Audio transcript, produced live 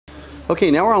Okay,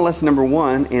 now we're on lesson number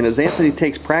 1, and as Anthony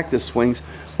takes practice swings,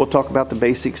 we'll talk about the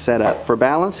basic setup. For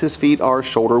balance, his feet are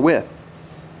shoulder width.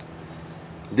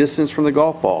 Distance from the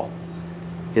golf ball.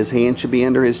 His hand should be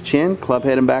under his chin, club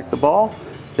head and back the ball.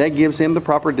 That gives him the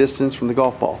proper distance from the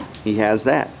golf ball. He has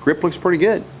that. Grip looks pretty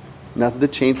good. Nothing to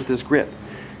change with his grip.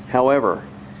 However,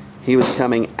 he was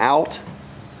coming out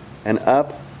and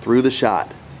up through the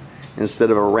shot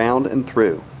instead of around and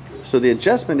through. So the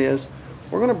adjustment is,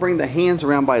 we're going to bring the hands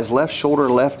around by his left shoulder,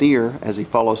 left ear as he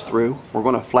follows through. We're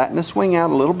going to flatten the swing out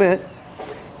a little bit,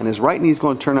 and his right knee is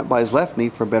going to turn up by his left knee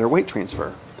for a better weight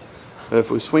transfer. But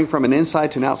if we swing from an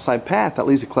inside to an outside path, that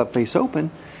leaves the club face open,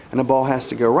 and the ball has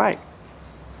to go right.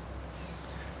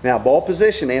 Now, ball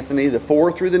position, Anthony, the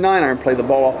 4 through the 9 iron, play the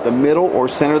ball off the middle or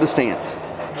center of the stance.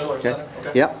 Middle or center?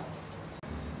 Okay. Yep.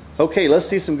 Okay, let's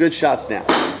see some good shots now.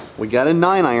 We got a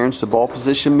 9 iron, so ball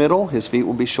position middle, his feet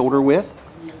will be shoulder width.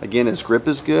 Again, his grip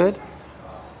is good,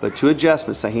 but 2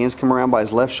 adjustments. The hands come around by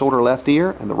his left shoulder, left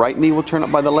ear, and the right knee will turn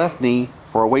up by the left knee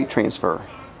for a weight transfer.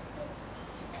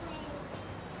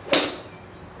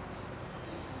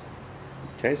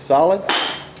 Okay, solid.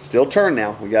 Still turn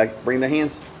now. We got to bring the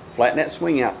hands, flatten that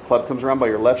swing out. Club comes around by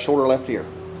your left shoulder, left ear.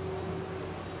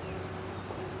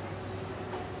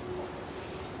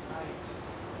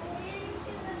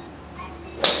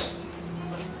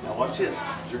 Now watch this.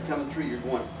 As you're coming through, you're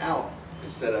going out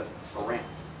instead of around.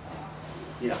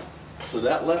 Yeah. So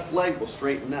that left leg will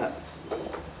straighten up.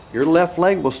 Your left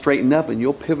leg will straighten up and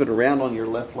you'll pivot around on your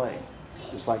left leg.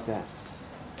 Just like that.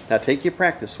 Now take your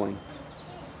practice swing.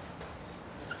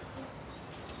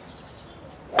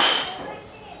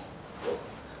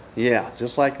 Yeah,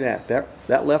 just like that.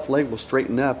 That left leg will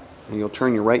straighten up and you'll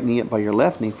turn your right knee up by your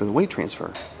left knee for the weight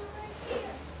transfer.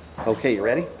 Okay, you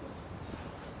ready?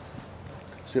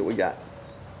 See what we got.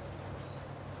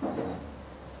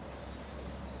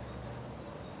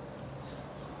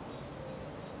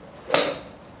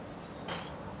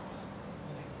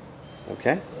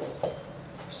 Okay,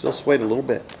 still swayed a little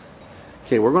bit.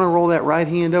 Okay, we're going to roll that right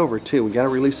hand over too. We got to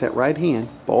release that right hand.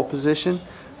 Ball position,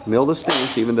 middle of the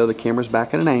stance. Even though the camera's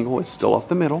back at an angle, it's still off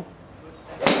the middle.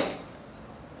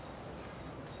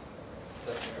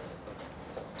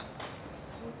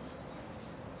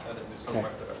 Okay.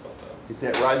 Get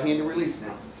that right hand to release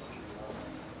now.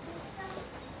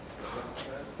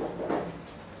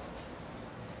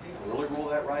 Really roll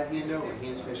that right hand over.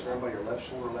 Hands face around by your left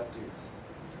shoulder, left ear.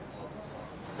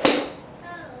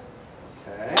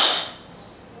 Okay.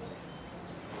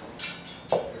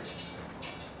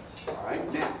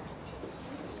 Alright, now,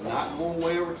 it's not going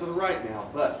way over to the right now,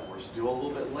 but we're still a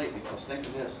little bit late because think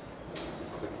of this.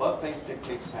 The club face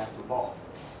dictates the path of the ball.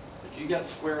 If you got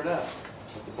to square it up,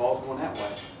 if the ball's going that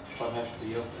way, the club has to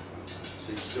be open.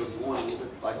 So you're still going a little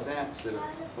bit like that instead of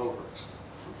over.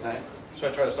 Okay?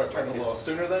 Should I try to start turning a little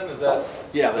sooner then? Is that?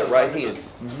 Yeah, that right hand.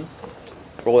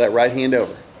 Roll that right hand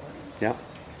over. Yeah.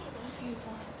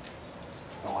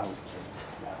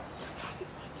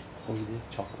 Oh, you did?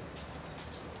 Chocolate.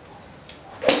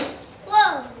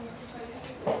 Whoa!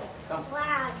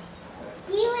 Wow.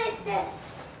 He went there.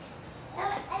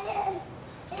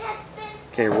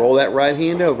 Okay, roll that right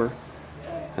hand over.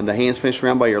 And the hands finish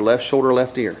around by your left shoulder,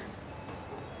 left ear.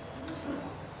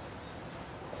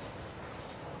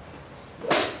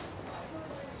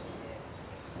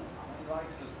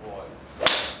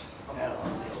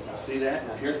 Now, see that?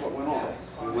 Now here's what went on.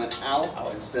 We went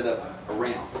out instead of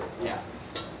around. Yeah.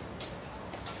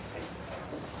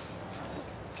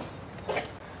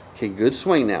 Okay, good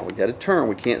swing now. We got to turn.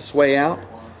 We can't sway out.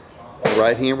 The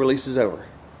right hand releases over.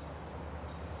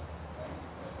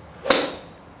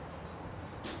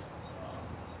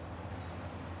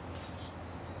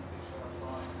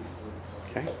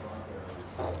 Okay.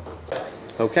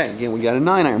 Okay, again, we got a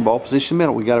 9 iron, ball position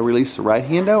middle. We got to release the right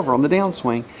hand over on the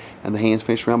downswing, and the hands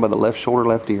finish around by the left shoulder,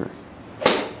 left ear.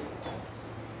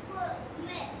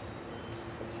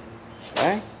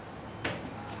 Okay.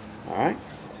 All right.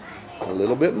 A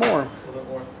little bit more.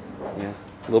 Yeah,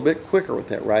 a little bit quicker with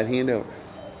that right hand over.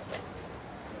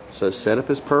 So setup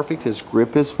is perfect. His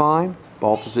grip is fine.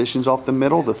 Ball position's off the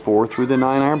middle. The 4 through the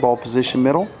 9 iron, ball position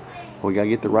middle. We got to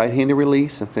get the right hand to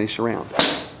release and finish around.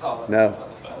 No.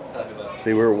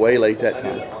 See, we were way late that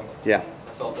time. Yeah.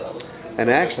 And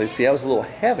actually, see, I was a little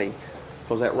heavy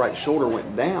because that right shoulder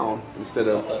went down instead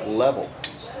of level.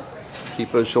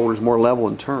 Keep those shoulders more level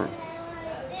and turn.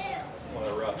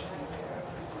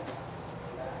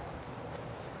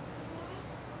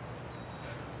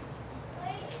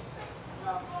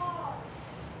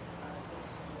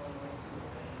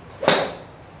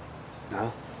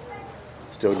 No.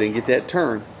 Still didn't get that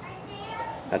turn.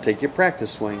 Now take your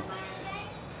practice swing.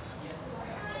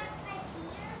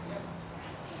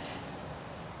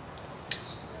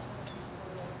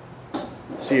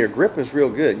 See, your grip is real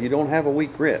good. You don't have a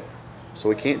weak grip. So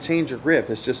we can't change your grip.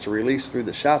 It's just a release through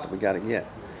the shot that we got to get.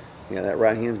 Yeah, that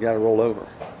right hand's got to roll over.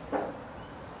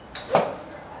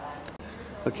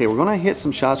 Okay, we're going to hit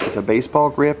some shots with a baseball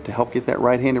grip to help get that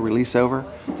right hand to release over.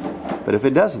 But if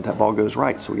it doesn't, that ball goes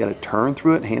right. So we got to turn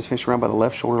through it, hands finished around by the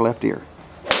left shoulder, left ear.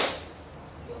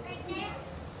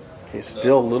 Okay,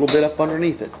 still a little bit up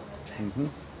underneath it.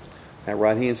 That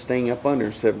right hand staying up under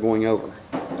instead of going over.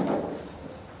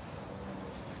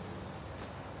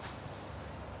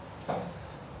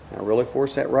 Now really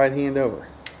force that right hand over.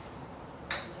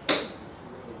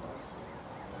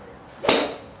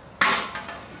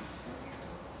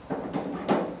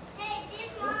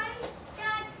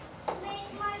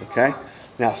 Okay,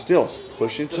 now still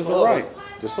pushing to the right,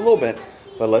 just a little bit,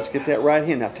 but let's get that right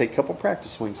hand. Now take a couple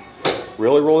practice swings.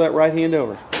 Really roll that right hand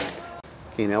over.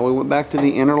 Okay, now we went back to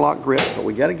the interlock grip, but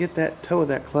we got to get that toe of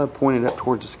that club pointed up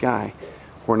towards the sky,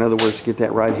 or in other words, get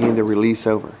that right hand to release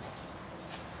over.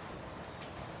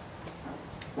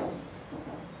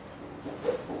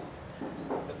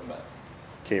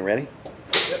 Okay, ready?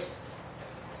 Yep.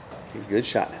 Okay, good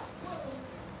shot now.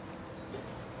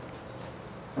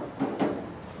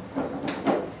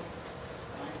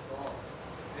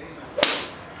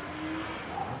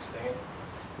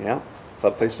 Yeah,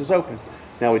 club face was open.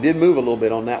 Now we did move a little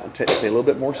bit on that one. Stay a little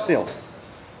bit more still.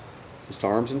 Just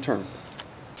arms and turn.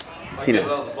 I get it out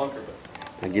of the bunker,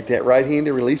 but Now get that right hand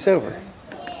to release over.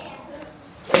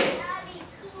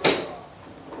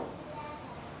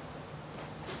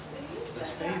 this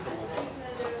fades a little bit.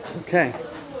 Okay.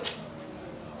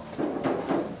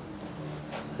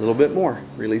 A little bit more.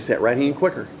 Release that right hand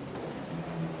quicker.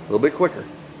 A little bit quicker.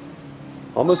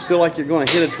 Almost feel like you're going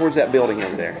to hit it towards that building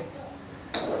over there.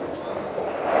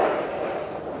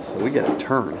 So we got to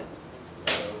turn.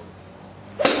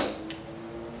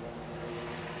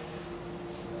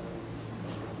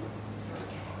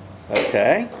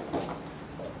 Okay.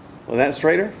 Well, that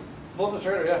straighter? A little bit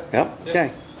straighter, yeah. Yep.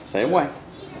 Okay. Same way.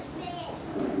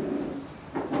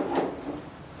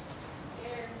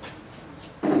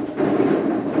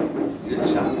 Good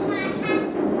shot.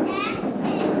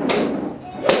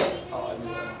 Oh, I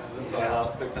knew that. It was inside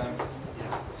out, big time.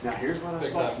 Now here's what I Big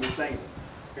saw time. from this angle.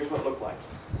 Here's what it looked like.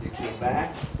 You came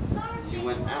back, you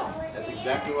went out. That's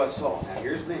exactly what I saw. Now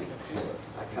here's me.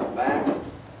 I come back, turn.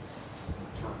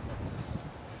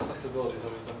 Flexibility has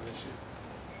always been an issue.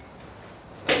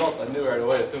 I knew right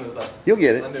away as soon as You'll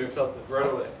get I it. knew, felt it right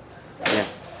away. Yeah.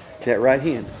 That right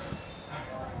hand.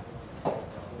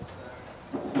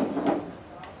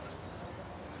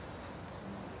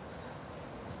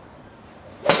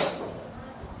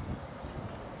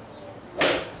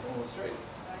 Almost straight.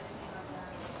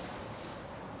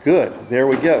 Good. There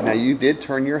we go. Now you did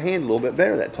turn your hand a little bit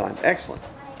better that time. Excellent.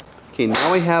 Okay,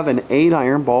 now we have an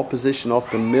 8-iron ball position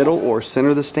off the middle or center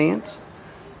of the stance.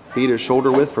 Feet are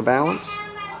shoulder width for balance.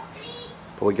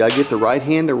 But we got to get the right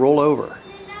hand to roll over.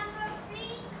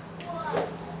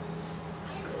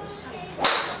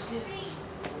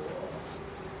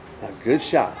 Now, good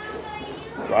shot.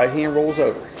 Right hand rolls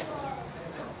over.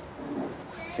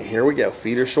 Okay, here we go.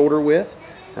 Feet are shoulder width.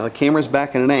 Now the camera's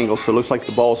back at an angle, so it looks like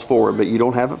the ball's forward, but you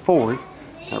don't have it forward.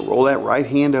 Now roll that right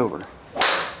hand over.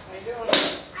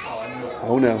 Oh, I knew it.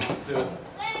 Oh no. Do it.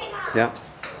 Yeah.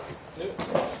 Do it.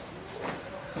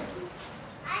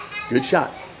 Good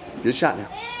shot. Good shot now.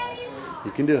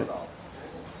 You can do it.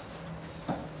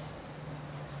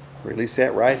 Release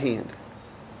that right hand.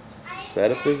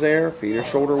 Setup is there. Feet are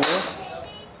shoulder width.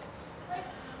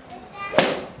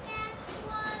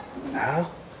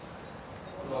 Now.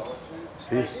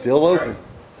 See, it's still open.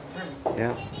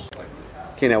 Yeah.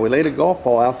 Okay, now we laid a golf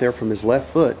ball out there from his left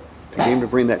foot to get him to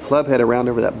bring that club head around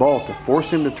over that ball to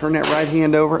force him to turn that right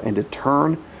hand over and to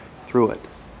turn through it.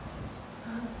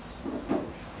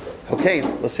 Okay,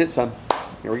 let's hit some.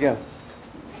 Here we go.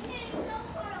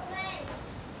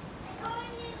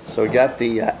 So we got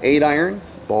the 8-iron,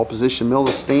 ball position, middle of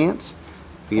the stance.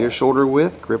 Feet are shoulder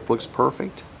width. Grip looks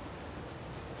perfect.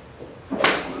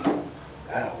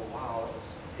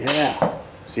 Yeah.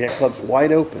 See, that club's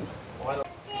wide open.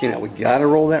 Okay, now we got to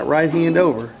roll that right hand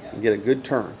over and get a good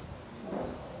turn.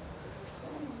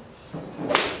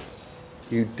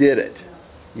 You did it.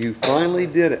 You finally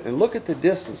did it. And look at the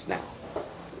distance now.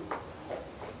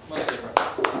 Much different.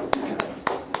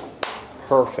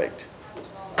 Perfect.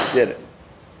 Did it.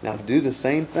 Now do the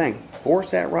same thing.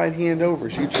 Force that right hand over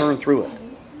as you turn through it.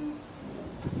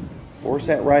 Force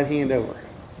that right hand over.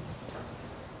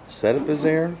 Setup is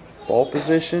there. Ball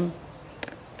position.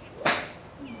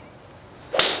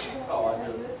 Oh, I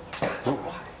knew it.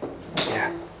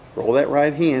 Yeah. Roll that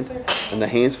right hand and the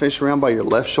hands fish around by your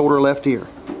left shoulder, left ear.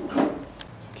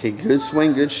 Okay, good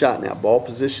swing, good shot now. Ball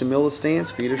position, middle of the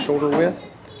stance, feet are shoulder width.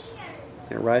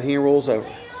 And right hand rolls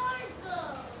over.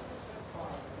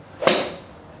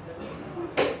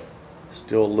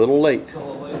 Still a little late. It's a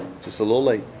little late. Just a little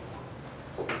late.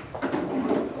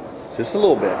 Just a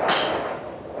little bit.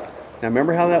 Now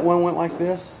remember how that one went like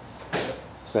this?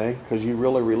 Say, because you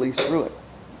really released through it.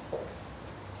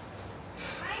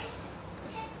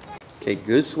 Okay,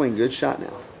 good swing, good shot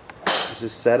now.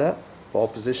 Just set up, ball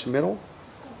position middle.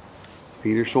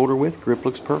 Feet are shoulder width, grip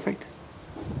looks perfect.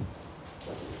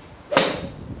 A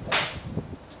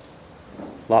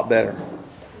lot better.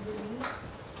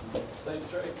 Stay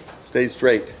straight. Stayed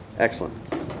straight. Excellent.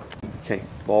 Okay,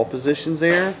 ball position's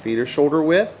there, feet are shoulder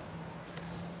width.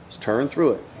 Let's turn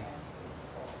through it.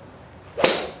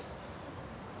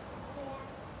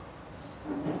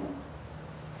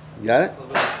 You got it? A little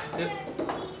bit. Yep.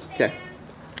 Okay.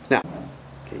 Now,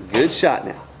 okay, good shot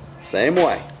now. Same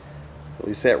way.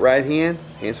 Release that right hand.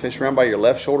 Hands finish around by your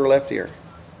left shoulder, left ear.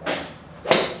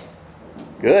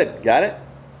 Good. Got it?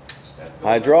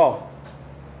 High draw.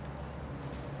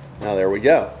 Now there we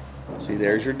go. See,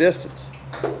 there's your distance.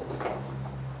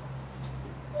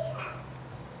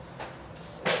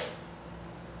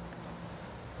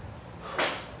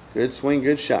 Good swing,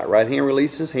 good shot. Right hand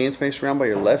releases, hands face around by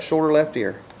your left shoulder, left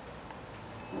ear.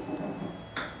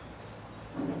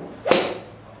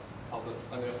 I'll do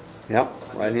it. Yep,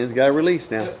 right hand's got to release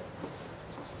now. Yep.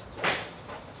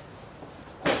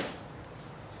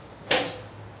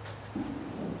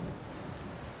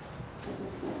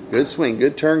 Good swing,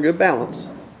 good turn, good balance.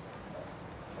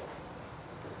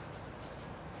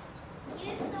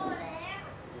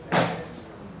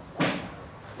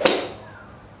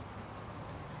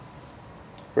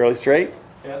 Fairly straight?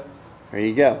 Yep. There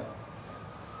you go.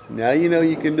 Now you know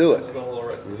you can do it. Going a little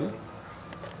right.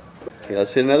 Okay,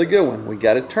 let's hit another good one. We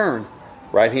got to turn.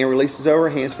 Right hand releases over,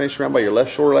 hands finish around by your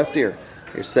left shoulder, left ear.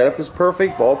 Your setup is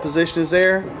perfect, ball position is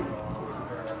there.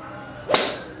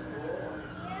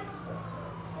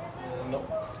 Nope.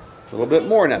 A little bit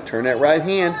more now. Turn that right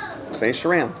hand, finish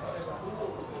around.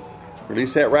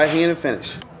 Release that right hand and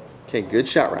finish. Okay, good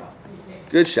shot, Rob.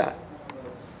 Good shot.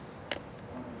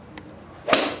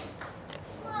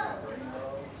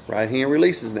 Right hand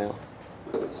releases now.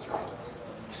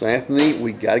 So Anthony,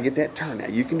 we got to get that turn now.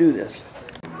 You can do this.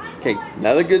 Okay,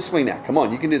 another good swing now. Come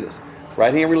on, you can do this.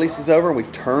 Right hand releases over and we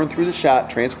turn through the shot,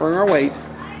 transferring our weight.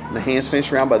 And the hands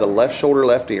finish around by the left shoulder,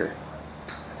 left ear.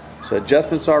 So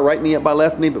adjustments are right knee up by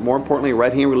left knee, but more importantly,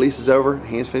 right hand releases over,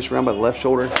 hands finish around by the left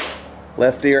shoulder,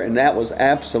 left ear, and that was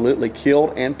absolutely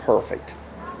killed and perfect.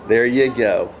 There you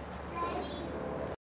go.